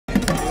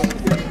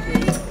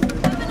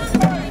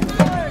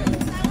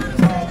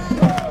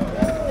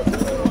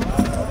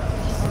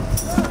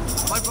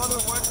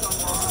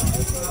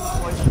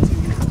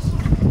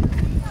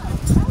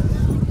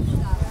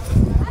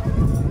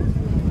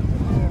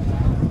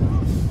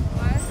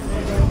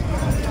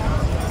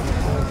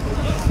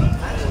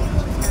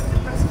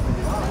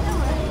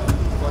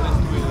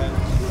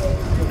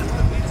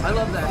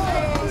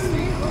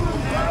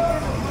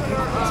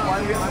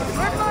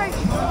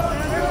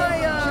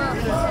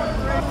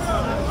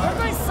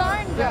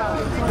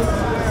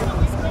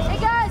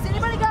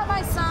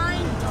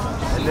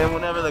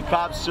the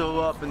cops show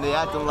up and they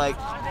acting like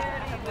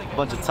a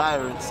bunch of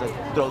tyrants. I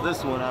throw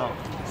this one out.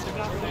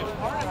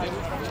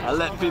 I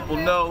let people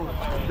know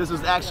this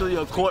was actually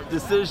a court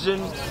decision.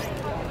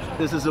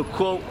 This is a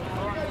quote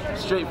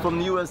straight from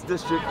the U.S.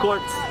 District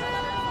Courts.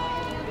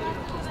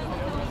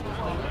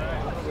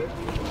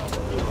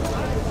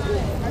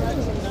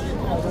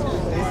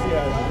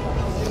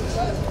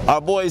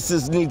 Our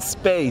voices need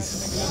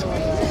space.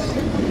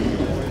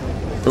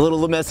 A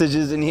little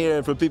messages in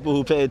here for people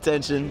who pay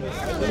attention.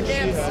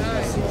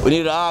 We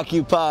need to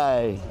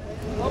occupy,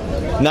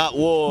 not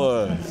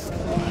war. No,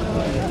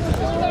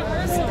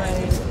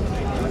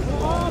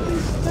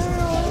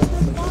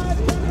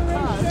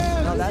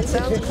 that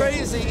sounds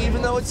crazy,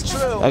 even though it's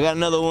true. I got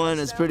another one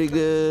that's pretty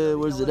good.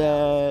 Where's it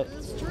at?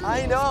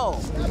 I know.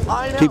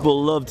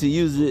 People love to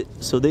use it,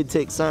 so they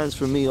take signs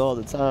from me all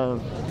the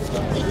time.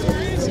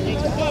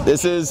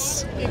 This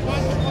is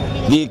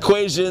the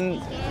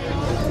equation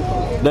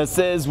that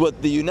says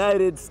what the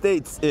United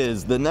States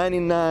is. The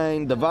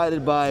 99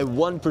 divided by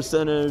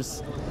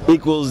 1%ers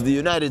equals the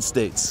United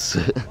States.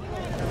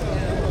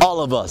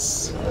 All of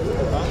us.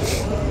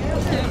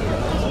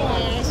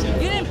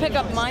 You didn't pick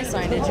up my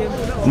sign, did you?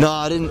 No,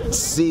 I didn't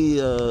see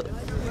a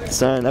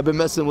sign. I've been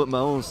messing with my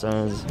own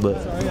signs, but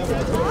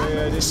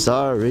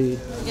sorry.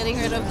 Getting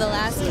rid of the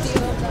last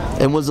few.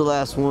 And what's the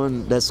last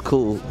one? That's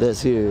cool.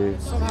 That's here.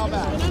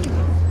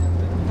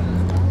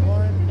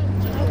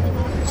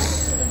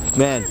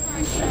 Man,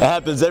 it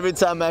happens every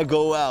time I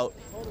go out.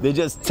 They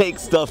just take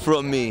stuff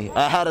from me.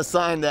 I had a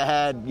sign that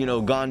had, you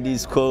know,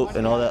 Gandhi's quote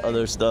and all that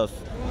other stuff.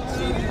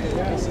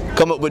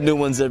 Come up with new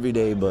ones every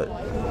day, but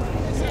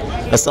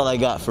that's all I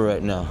got for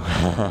right now.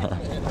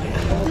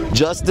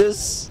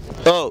 Justice?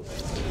 Oh.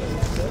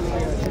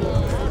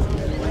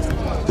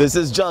 This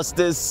is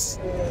justice.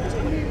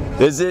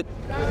 Is it?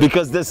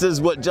 Because this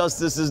is what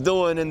justice is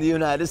doing in the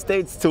United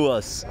States to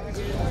us.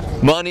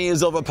 Money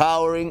is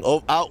overpowering,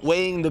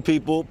 outweighing the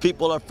people.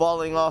 People are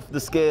falling off the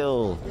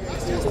scale.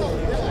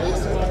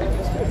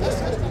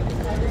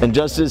 And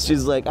justice,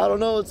 she's like, I don't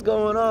know what's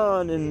going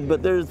on,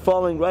 but they're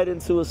falling right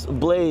into a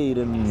blade.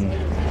 And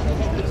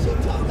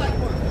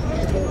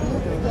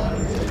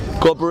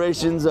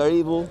corporations are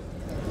evil.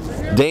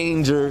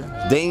 Danger,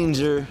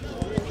 danger.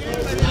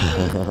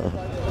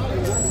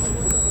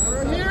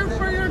 We're here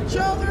for your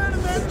children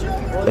and their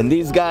children. And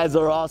these guys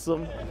are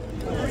awesome.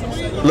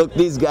 Look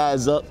these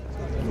guys up.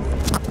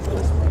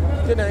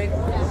 Good night.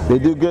 They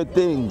do good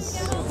things.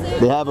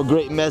 They have a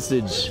great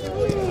message.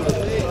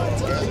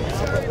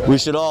 We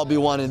should all be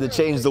wanting to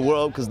change the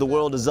world because the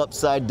world is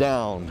upside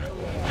down.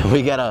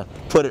 We gotta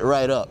put it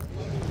right up.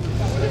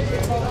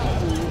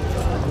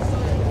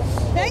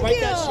 Thank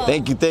you.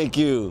 Thank you, thank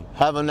you.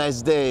 Have a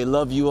nice day.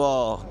 Love you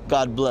all.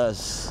 God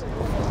bless.